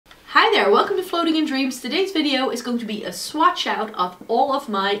Hi there, welcome to Floating in Dreams. Today's video is going to be a swatch out of all of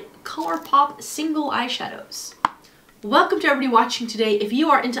my Colourpop single eyeshadows. Welcome to everybody watching today. If you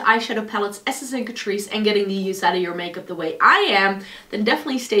are into eyeshadow palettes, Essence and Catrice, and getting the use out of your makeup the way I am, then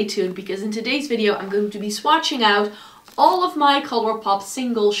definitely stay tuned because in today's video I'm going to be swatching out all of my Colourpop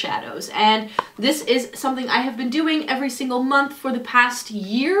single shadows, and this is something I have been doing every single month for the past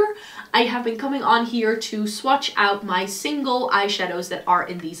year. I have been coming on here to swatch out my single eyeshadows that are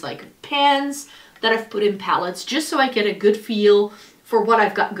in these like pans that I've put in palettes just so I get a good feel for what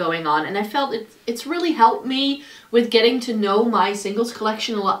I've got going on, and I felt it's really helped me with getting to know my singles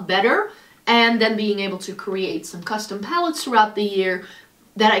collection a lot better and then being able to create some custom palettes throughout the year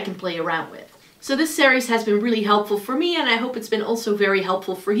that I can play around with. So this series has been really helpful for me, and I hope it's been also very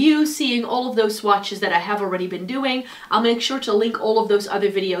helpful for you, seeing all of those swatches that I have already been doing. I'll make sure to link all of those other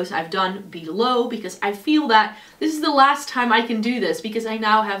videos I've done below because I feel that this is the last time I can do this because I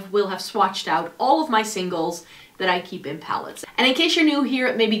now will have swatched out all of my singles that I keep in palettes. And in case you're new here,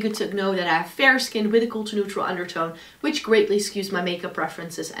 it may be good to know that I have fair skin with a cool to neutral undertone, which greatly skews my makeup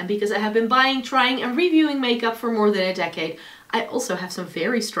preferences. And because I have been buying, trying, and reviewing makeup for more than a decade, I also have some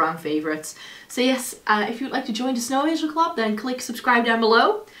very strong favorites. So yes, if you'd like to join the Snow Angel Club, then click subscribe down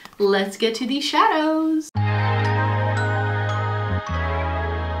below. Let's get to these shadows.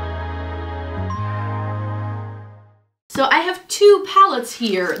 So I have two palettes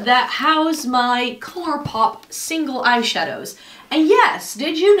here that house my Colourpop single eyeshadows. And yes,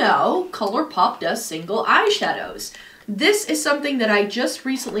 did you know Colourpop does single eyeshadows? This is something that I just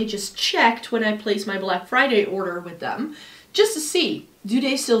recently checked when I placed my Black Friday order with them, just to see, do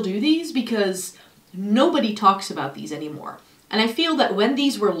they still do these? Because nobody talks about these anymore. And I feel that when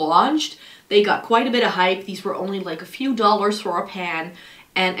these were launched, they got quite a bit of hype. These were only like a few dollars for a pan.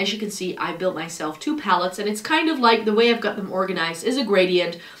 And as you can see, I built myself two palettes, and it's kind of like the way I've got them organized is a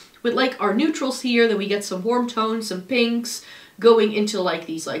gradient with like our neutrals here, then we get some warm tones, some pinks, going into like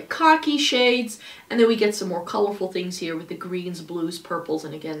these like khaki shades, and then we get some more colorful things here with the greens, blues, purples,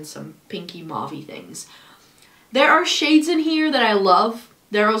 and again some pinky mauvey things. There are shades in here that I love.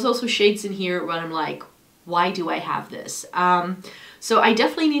 There are also shades in here where I'm like, why do I have this? So I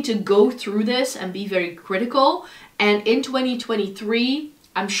definitely need to go through this and be very critical. And in 2023,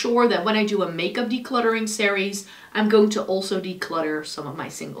 I'm sure that when I do a makeup decluttering series, I'm going to also declutter some of my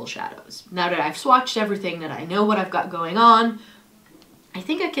single shadows. Now that I've swatched everything, that I know what I've got going on, I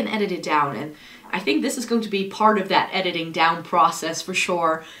think I can edit it down, and I think this is going to be part of that editing down process for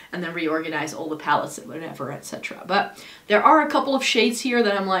sure, and then reorganize all the palettes and whatever, etc. But there are a couple of shades here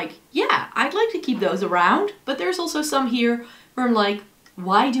that I'm like, yeah, I'd like to keep those around, but there's also some here where I'm like,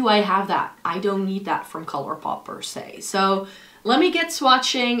 why do I have that? I don't need that from Colourpop per se. So let me get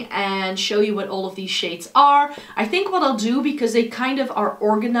swatching and show you what all of these shades are. I think what I'll do, because they kind of are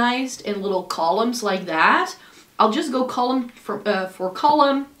organized in little columns like that, I'll just go column for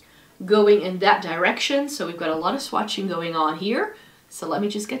column, going in that direction. So we've got a lot of swatching going on here. So let me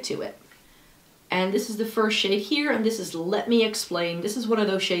just get to it. And this is the first shade here, and this is Let Me Explain. This is one of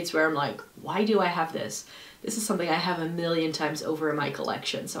those shades where I'm like, why do I have this? This is something I have a million times over in my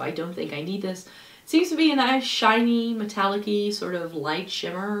collection, so I don't think I need this. It seems to be a nice, shiny, metallic-y, sort of light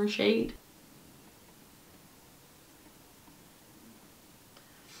shimmer shade.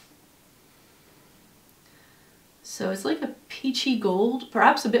 So it's like a peachy gold,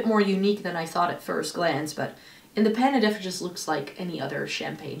 perhaps a bit more unique than I thought at first glance, but in the pan it definitely just looks like any other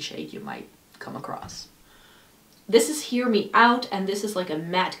champagne shade you might come across. This is Hear Me Out, and this is like a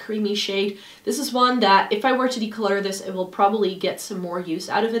matte creamy shade. This is one that if I were to declutter this, it will probably get some more use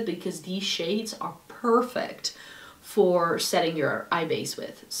out of it because these shades are perfect for setting your eye base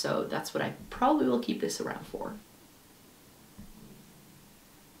with. So that's what I probably will keep this around for.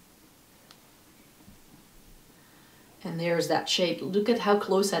 And there's that shade. Look at how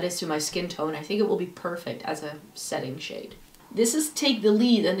close that is to my skin tone. I think it will be perfect as a setting shade. This is Take the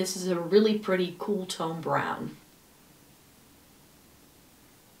Lead, and this is a really pretty cool tone brown.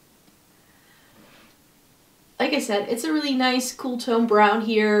 Like I said, it's a really nice cool tone brown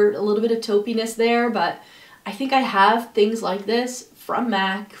here, a little bit of taupiness there, but I think I have things like this from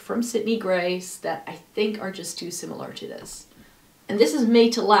MAC, from Sydney Grace, that I think are just too similar to this. And this is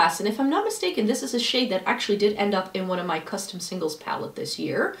Made to Last, and if I'm not mistaken, this is a shade that actually did end up in one of my custom singles palette this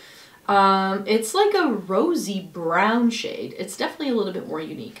year. It's like a rosy brown shade. It's definitely a little bit more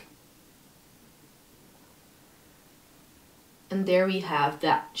unique. And there we have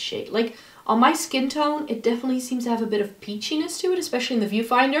that shade. Like, on my skin tone, it definitely seems to have a bit of peachiness to it, especially in the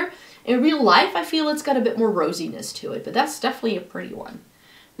viewfinder. In real life, I feel it's got a bit more rosiness to it, but that's definitely a pretty one.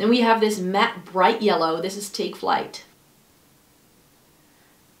 Then we have this matte bright yellow. This is Take Flight.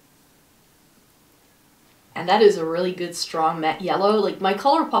 And that is a really good strong matte yellow. Like my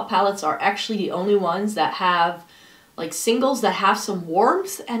Colourpop palettes are actually the only ones that have like singles that have some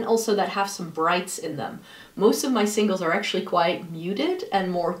warmth and also that have some brights in them. Most of my singles are actually quite muted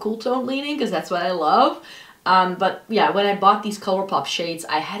and more cool tone leaning because that's what I love. But yeah, when I bought these Colourpop shades,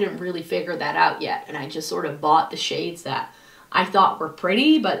 I hadn't really figured that out yet. And I just sort of bought the shades that I thought were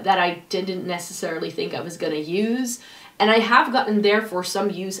pretty, but that I didn't necessarily think I was going to use. And I have gotten therefore some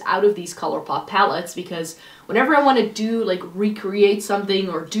use out of these Colourpop palettes because whenever I want to do like recreate something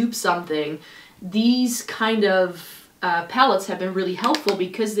or dupe something, these kind of palettes have been really helpful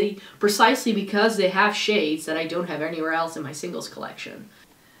because precisely because they have shades that I don't have anywhere else in my singles collection.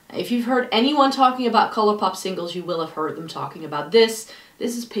 If you've heard anyone talking about Colourpop singles, you will have heard them talking about this.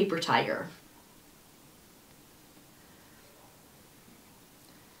 This is Paper Tiger.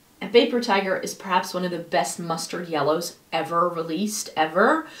 And Paper Tiger is perhaps one of the best mustard yellows ever released,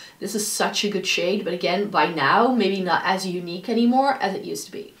 ever. This is such a good shade, but again, by now, maybe not as unique anymore as it used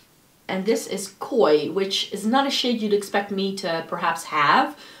to be. And this is Koi, which is not a shade you'd expect me to perhaps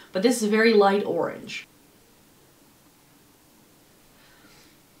have, but this is a very light orange.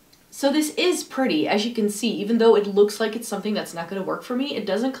 So this is pretty, as you can see, even though it looks like it's something that's not going to work for me, it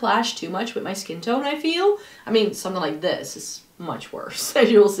doesn't clash too much with my skin tone, I feel. I mean, something like this is much worse, as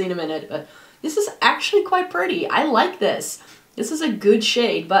you will see in a minute, but this is actually quite pretty. I like this. This is a good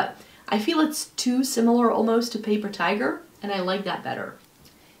shade, but I feel it's too similar almost to Paper Tiger, and I like that better.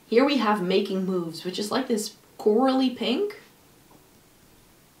 Here we have Making Moves, which is like this corally pink.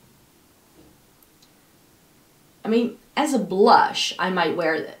 I mean, as a blush, I might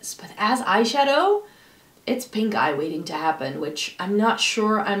wear this, but as eyeshadow, it's pink eye waiting to happen, which I'm not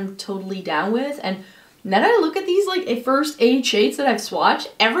sure I'm totally down with. And now that I look at these, like, first 8 shades that I've swatched,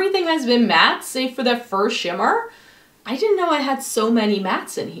 everything has been matte, save for the first shimmer. I didn't know I had so many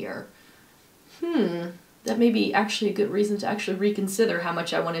mattes in here. That may be actually a good reason to actually reconsider how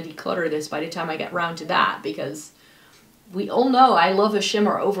much I want to declutter this by the time I get round to that, because we all know I love a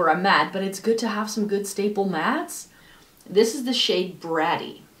shimmer over a matte, but it's good to have some good staple mattes. This is the shade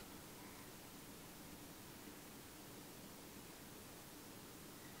Bratty.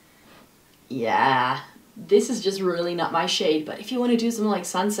 Yeah, this is just really not my shade, but if you want to do something like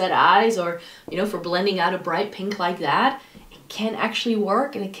sunset eyes or, you know, for blending out a bright pink like that, it can actually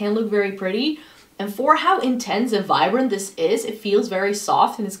work and it can look very pretty. And for how intense and vibrant this is, it feels very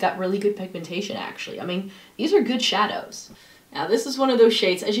soft and it's got really good pigmentation actually. I mean, these are good shadows. Now this is one of those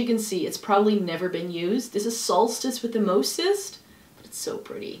shades, as you can see, it's probably never been used. This is Solstice with the Mostest, but it's so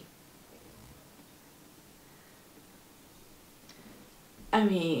pretty. I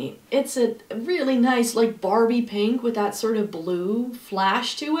mean, it's a really nice like Barbie pink with that sort of blue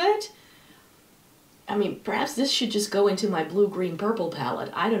flash to it. I mean, perhaps this should just go into my blue, green, purple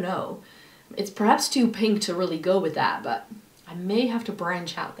palette. I don't know. It's perhaps too pink to really go with that, but I may have to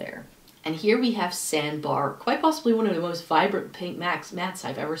branch out there. And here we have Sandbar, quite possibly one of the most vibrant pink mattes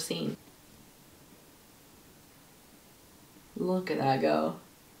I've ever seen. Look at that go.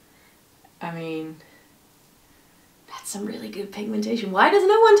 I mean, that's some really good pigmentation. Why does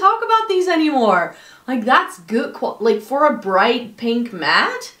no one talk about these anymore? Like, that's good like for a bright pink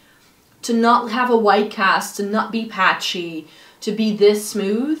matte, to not have a white cast, to not be patchy, to be this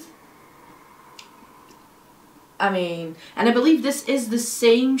smooth. I mean, and I believe this is the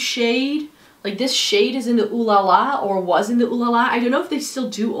same shade. Like, this shade is in the Ooh La La, or was in the Ooh La La. I don't know if they still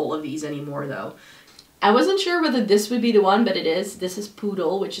do all of these anymore, though. I wasn't sure whether this would be the one, but it is. This is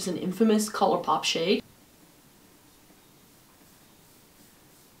Poodle, which is an infamous Colourpop shade.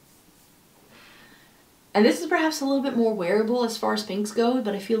 And this is perhaps a little bit more wearable as far as pinks go,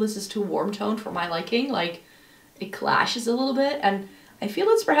 but I feel this is too warm toned for my liking. Like, it clashes a little bit, and I feel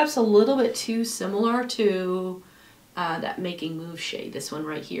it's perhaps a little bit too similar to that Making Move shade, this one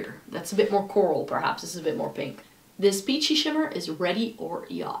right here. That's a bit more coral, perhaps. This is a bit more pink. This peachy shimmer is Ready or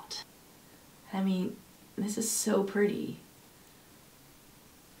Yacht. I mean, this is so pretty.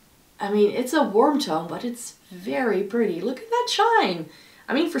 I mean, it's a warm tone, but it's very pretty. Look at that shine.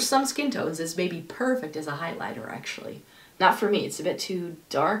 I mean, for some skin tones, this may be perfect as a highlighter, actually. Not for me, it's a bit too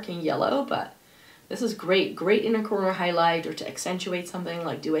dark and yellow, but this is great. Great inner corner highlight, or to accentuate something,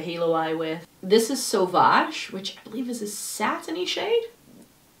 like do a halo eye with. This is Sauvage, which I believe is a satiny shade.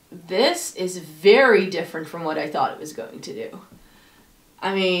 This is very different from what I thought it was going to do.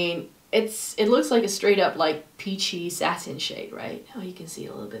 I mean, it looks like a straight up like peachy satin shade, right? Oh, you can see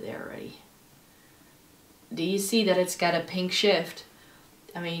a little bit there already. Do you see that it's got a pink shift?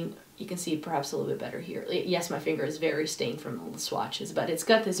 I mean, you can see perhaps a little bit better here. Yes, my finger is very stained from all the swatches, but it's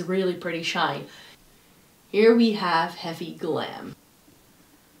got this really pretty shine. Here we have Heavy Glam.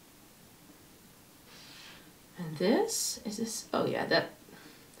 And this, is this, oh yeah,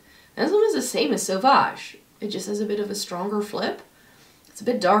 this one is the same as Sauvage. It just has a bit of a stronger flip. It's a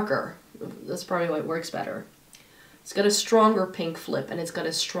bit darker. That's probably why it works better. It's got a stronger pink flip and it's got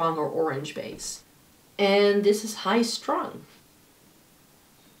a stronger orange base. And this is high strung.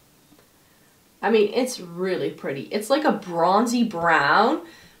 I mean, it's really pretty. It's like a bronzy brown,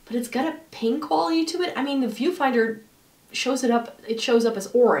 but it's got a pink quality to it. I mean, the viewfinder shows it up as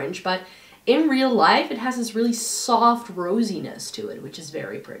orange, but in real life, it has this really soft rosiness to it, which is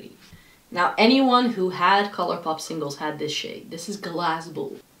very pretty. Now, anyone who had Colourpop singles had this shade. This is Glass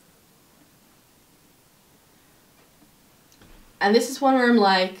Blue. And this is one where I'm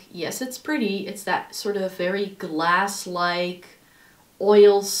like, yes, it's pretty. It's that sort of very glass-like,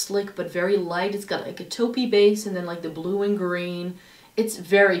 oil slick, but very light. It's got like a taupey base and then like the blue and green. It's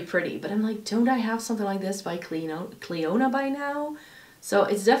very pretty, but I'm like, don't I have something like this by Clionadh by now? So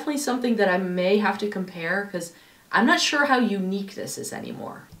it's definitely something that I may have to compare because I'm not sure how unique this is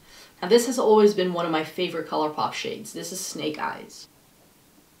anymore. Now this has always been one of my favorite Colourpop shades. This is Snake Eyes.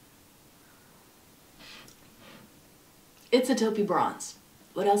 It's a taupey bronze.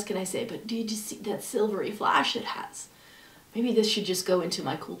 What else can I say? But do you just see that silvery flash it has? Maybe this should just go into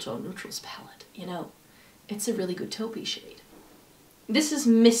my Cool Tone Neutrals palette. You know, it's a really good taupey shade. This is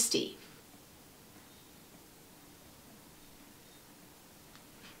Misty.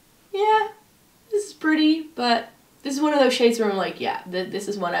 Yeah, this is pretty, but this is one of those shades where I'm like, yeah, this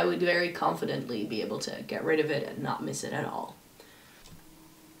is one I would very confidently be able to get rid of it and not miss it at all.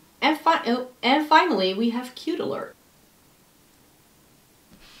 And finally, we have Cute Alert.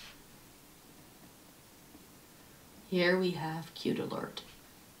 Here we have Cute Alert.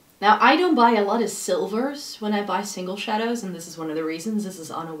 Now, I don't buy a lot of silvers when I buy single shadows, and this is one of the reasons. This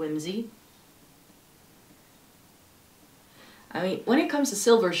is on a whimsy. I mean, when it comes to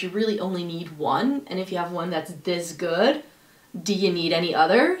silvers, you really only need one, and if you have one that's this good, do you need any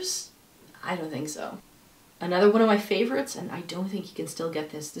others? I don't think so. Another one of my favorites, and I don't think you can still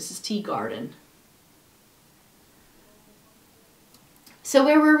get this. This is Tea Garden. So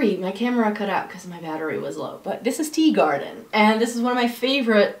where were we? My camera cut out because my battery was low. But this is Tea Garden, and this is one of my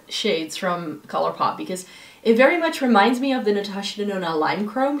favorite shades from Colourpop because it very much reminds me of the Natasha Denona Lime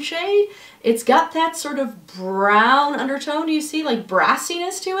Chrome shade. It's got that sort of brown undertone, do you see? Like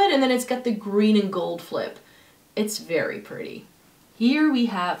brassiness to it, and then it's got the green and gold flip. It's very pretty. Here we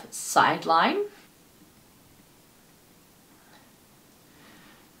have Sideline.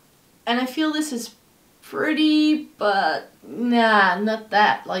 And I feel this is pretty, but nah, not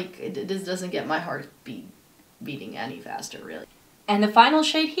that. Like, this doesn't get my heart beating any faster, really. And the final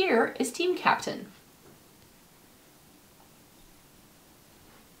shade here is Team Captain.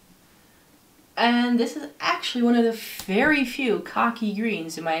 And this is actually one of the very few cocky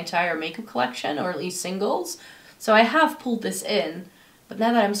greens in my entire makeup collection, or at least singles. So I have pulled this in, but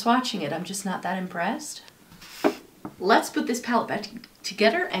now that I'm swatching it, I'm just not that impressed. Let's put this palette back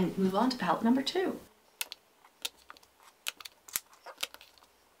together and move on to palette number 2.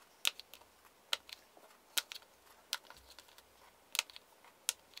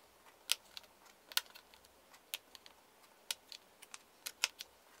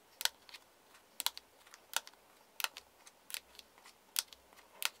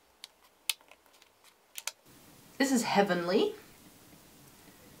 This is Heavenly.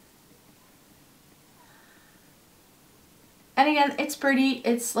 And again, it's pretty.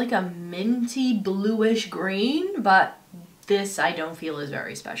 It's like a minty bluish green, but this I don't feel is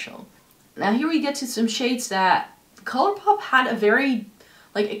very special. Now here we get to some shades that Colourpop had a very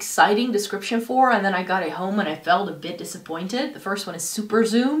exciting description for, and then I got it home and I felt a bit disappointed. The first one is Super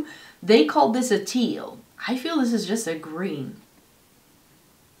Zoom. They called this a teal. I feel this is just a green.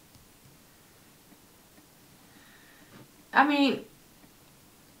 I mean,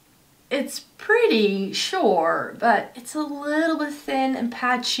 it's pretty, sure, but it's a little bit thin and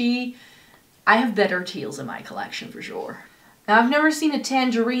patchy. I have better teals in my collection for sure. Now, I've never seen a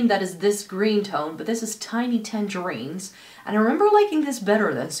tangerine that is this green tone, but this is Tiny Tangerines, and I remember liking this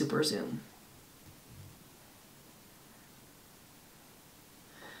better than Super Zoom.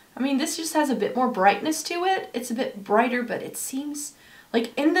 I mean, this just has a bit more brightness to it. It's a bit brighter, but it seems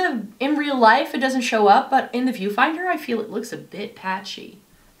like in real life it doesn't show up, but in the viewfinder I feel it looks a bit patchy.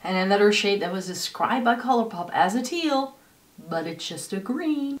 And another shade that was described by Colourpop as a teal, but it's just a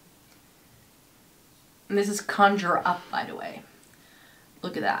green. And this is Conjure Up, by the way.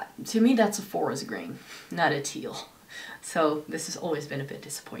 Look at that. To me, that's a forest green, not a teal. So this has always been a bit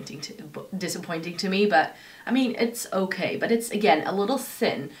disappointing to me, but I mean, it's okay. But it's, again, a little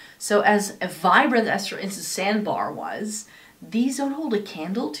thin. So as vibrant as, for instance, Sandbar was, these don't hold a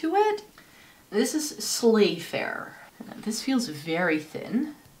candle to it. This is Slayfair. This feels very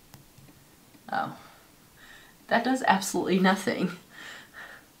thin. Oh, that does absolutely nothing.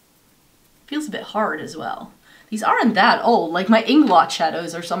 Feels a bit hard as well. These aren't that old. Like my Inglot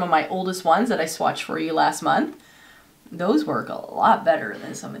shadows are some of my oldest ones that I swatched for you last month. Those work a lot better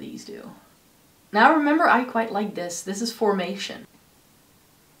than some of these do. Now remember, I quite like this. This is Formation.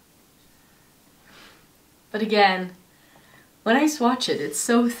 But again, when I swatch it, it's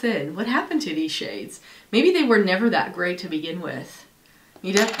so thin. What happened to these shades? Maybe they were never that great to begin with.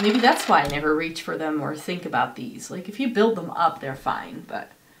 Maybe that's why I never reach for them or think about these. Like if you build them up, they're fine,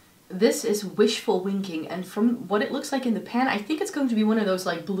 but this is Wishful Winking, and from what it looks like in the pan, I think it's going to be one of those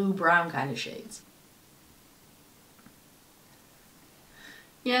like blue-brown kind of shades.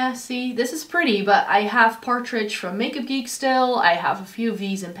 Yeah, see, this is pretty, but I have Partridge from Makeup Geek still. I have a few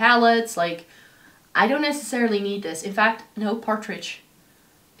V's and palettes. Like, I don't necessarily need this. In fact, no, Partridge.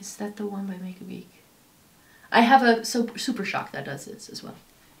 Is that the one by Makeup Geek? I have a Super Shock that does this as well.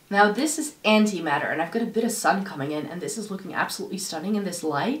 Now this is Antimatter, and I've got a bit of sun coming in, and this is looking absolutely stunning in this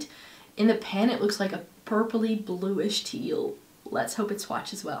light. In the pan it looks like a purpley bluish teal. Let's hope it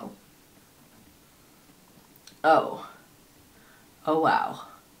swatches well. Oh. Oh wow.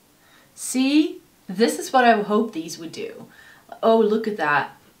 See? This is what I hope these would do. Oh, look at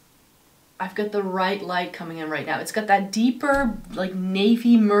that. I've got the right light coming in right now. It's got that deeper, like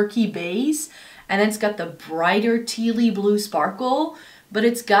navy murky base, and then it's got the brighter tealy blue sparkle. But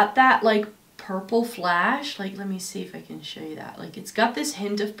it's got that like purple flash. Like, let me see if I can show you that. Like, it's got this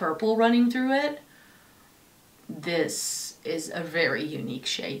hint of purple running through it. This is a very unique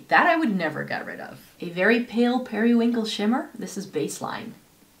shade that I would never get rid of. A very pale periwinkle shimmer. This is Baseline.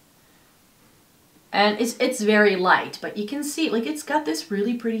 And it's very light, but you can see, like, it's got this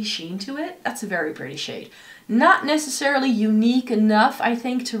really pretty sheen to it. That's a very pretty shade. Not necessarily unique enough, I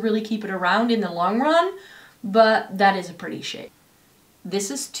think, to really keep it around in the long run, but that is a pretty shade.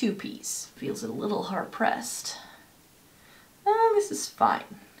 This is Two Piece. Feels a little hard pressed. This is fine.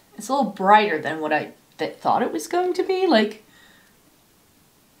 It's a little brighter than what I thought it was going to be. Like,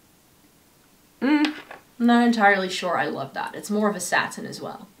 not entirely sure I love that. It's more of a satin as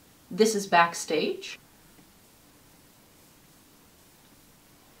well. This is Backstage.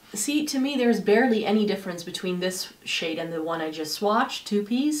 See, to me, there's barely any difference between this shade and the one I just swatched, Two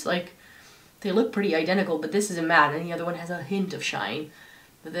Piece. Like, they look pretty identical, but this is a matte and the other one has a hint of shine.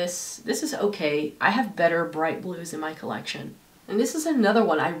 But this is okay. I have better bright blues in my collection. And this is another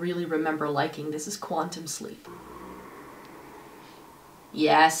one I really remember liking. This is Quantum Sleep.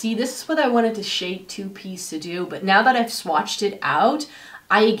 Yeah, see, this is what I wanted to shade Two Piece to do, but now that I've swatched it out,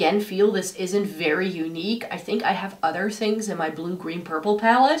 I again feel this isn't very unique. I think I have other things in my blue, green, purple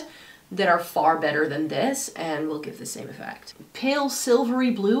palette that are far better than this and will give the same effect. Pale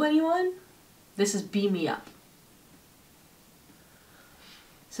silvery blue, anyone? This is Beam Me Up.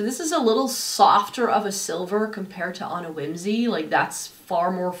 So this is a little softer of a silver compared to On a Whimsy. Like, that's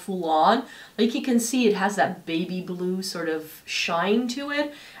far more full on. Like, you can see it has that baby blue sort of shine to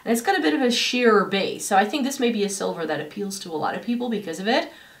it. And it's got a bit of a sheerer base. So I think this may be a silver that appeals to a lot of people because of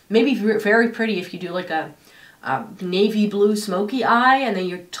it. Maybe very pretty if you do like a navy blue smoky eye and then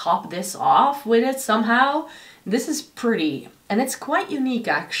you top this off with it somehow. This is pretty. And it's quite unique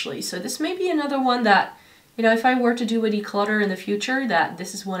actually. So this may be another one that, you know, if I were to do a declutter in the future, that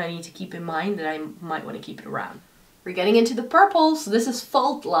this is one I need to keep in mind, that I might want to keep it around. We're getting into the purples. This is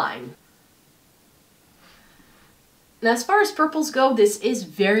Fault Line. Now as far as purples go, this is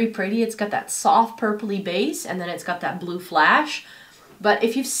very pretty. It's got that soft purpley base and then it's got that blue flash. But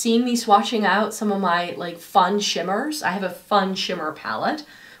if you've seen me swatching out some of my like fun shimmers, I have a fun shimmer palette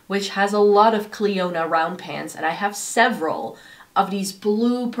which has a lot of Cleona round pans, and I have several of these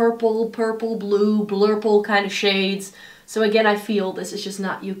blue, purple, purple, blue, blurple kind of shades. So again, I feel this is just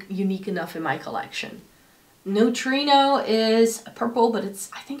not unique enough in my collection. Neutrino is purple, but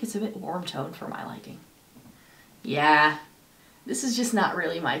I think it's a bit warm tone for my liking. Yeah, this is just not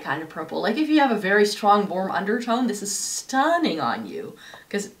really my kind of purple. Like if you have a very strong warm undertone, this is stunning on you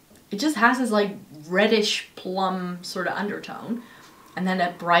because it just has this like reddish plum sort of undertone and then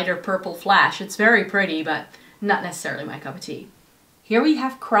a brighter purple flash. It's very pretty, but not necessarily my cup of tea. Here we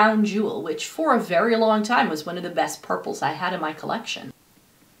have Crown Jewel, which for a very long time was one of the best purples I had in my collection.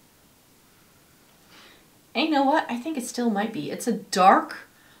 And you know what? I think it still might be. It's a dark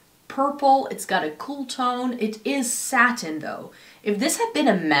purple. It's got a cool tone. It is satin though. If this had been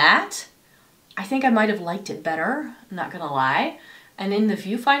a matte, I think I might have liked it better, I'm not gonna lie. And in the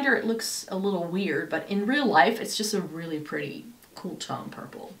viewfinder it looks a little weird, but in real life it's just a really pretty cool tone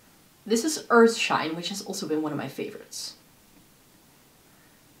purple. This is Earthshine, which has also been one of my favorites.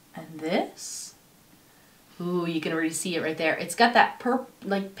 And this Ooh, you can already see it right there. It's got that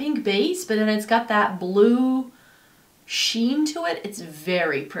like pink base, but then it's got that blue sheen to it. It's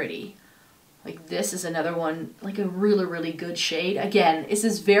very pretty. Like this is another one, like a really, really good shade. Again, this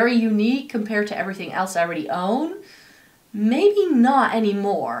is very unique compared to everything else I already own. Maybe not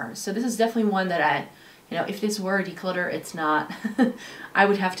anymore. So this is definitely one that I, you know, if this were a declutter, it's not. I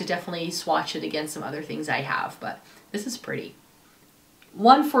would have to definitely swatch it against some other things I have, but this is pretty.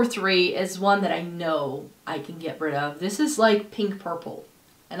 143 is one that I know I can get rid of. This is like pink purple,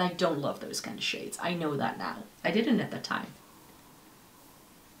 and I don't love those kind of shades. I know that now. I didn't at the time.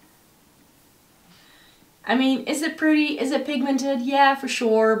 I mean, is it pretty? Is it pigmented? Yeah, for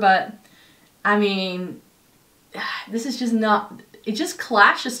sure, but I mean, this is just not, it just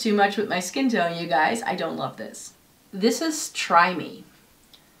clashes too much with my skin tone, you guys. I don't love this. This is Try Me.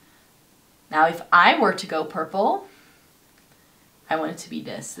 Now, if I were to go purple, I want it to be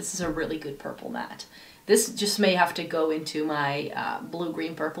this. This is a really good purple matte. This just may have to go into my blue,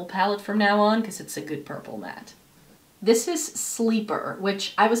 green, purple palette from now on because it's a good purple matte. This is Sleeper,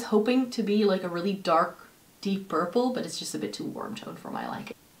 which I was hoping to be like a really dark, deep purple, but it's just a bit too warm tone for my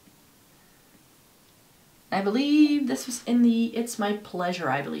liking. I believe this was in the It's My Pleasure,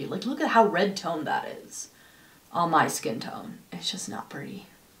 I believe. Like, look at how red toned that is on my skin tone. It's just not pretty.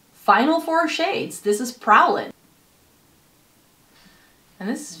 Final 4 shades. This is Prowlin. And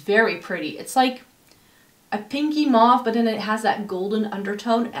this is very pretty. It's like a pinky mauve, but then it has that golden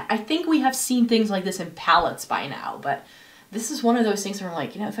undertone. I think we have seen things like this in palettes by now, but this is one of those things where I'm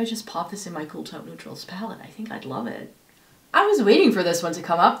like, you know, if I just pop this in my Cool Tone Neutrals palette, I think I'd love it. I was waiting for this one to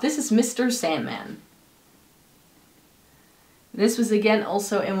come up. This is Mr. Sandman. This was again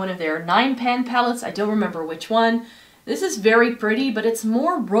also in one of their 9-pan palettes. I don't remember which one. This is very pretty, but it's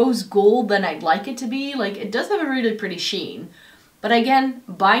more rose gold than I'd like it to be. Like, it does have a really pretty sheen. But again,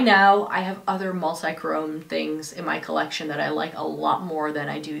 by now, I have other multi-chrome things in my collection that I like a lot more than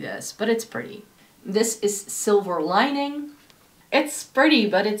I do this, but it's pretty. This is Silver Lining. It's pretty,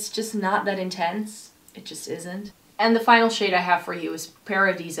 but it's just not that intense. It just isn't. And the final shade I have for you is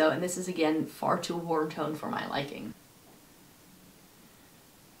Paradiso, and this is again far too warm tone for my liking.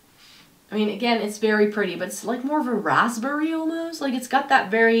 I mean, again, it's very pretty, but it's like more of a raspberry almost. Like, it's got that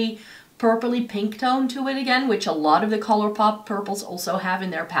very purpley pink tone to it again, which a lot of the Colourpop purples also have in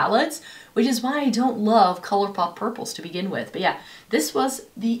their palettes, which is why I don't love Colourpop purples to begin with. But yeah, this was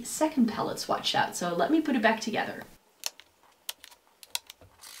the second palette swatched out, so let me put it back together.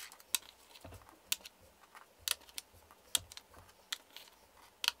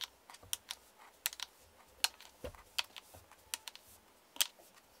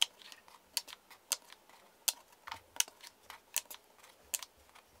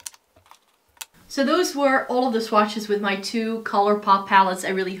 So those were all of the swatches with my 2 Colourpop palettes. I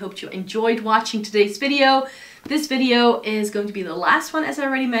really hope you enjoyed watching today's video. This video is going to be the last one, as I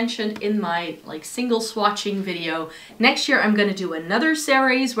already mentioned, in my single swatching video. Next year I'm going to do another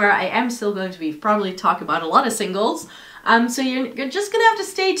series where I am still going to be probably talking about a lot of singles. So you're just going to have to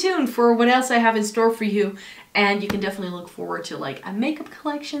stay tuned for what else I have in store for you. And you can definitely look forward to a makeup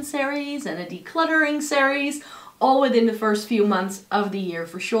collection series and a decluttering series, all within the first few months of the year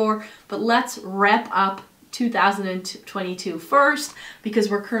for sure. But let's wrap up 2022 first, because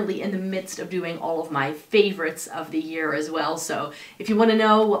we're currently in the midst of doing all of my favorites of the year as well. So if you want to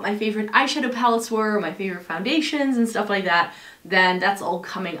know what my favorite eyeshadow palettes were, my favorite foundations and stuff like that, then that's all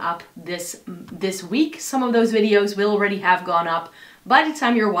coming up this week. Some of those videos will already have gone up by the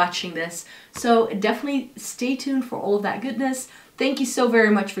time you're watching this. So definitely stay tuned for all of that goodness. Thank you so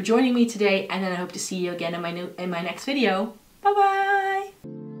very much for joining me today, and then I hope to see you again in my next video. Bye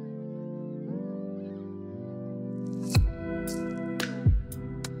bye!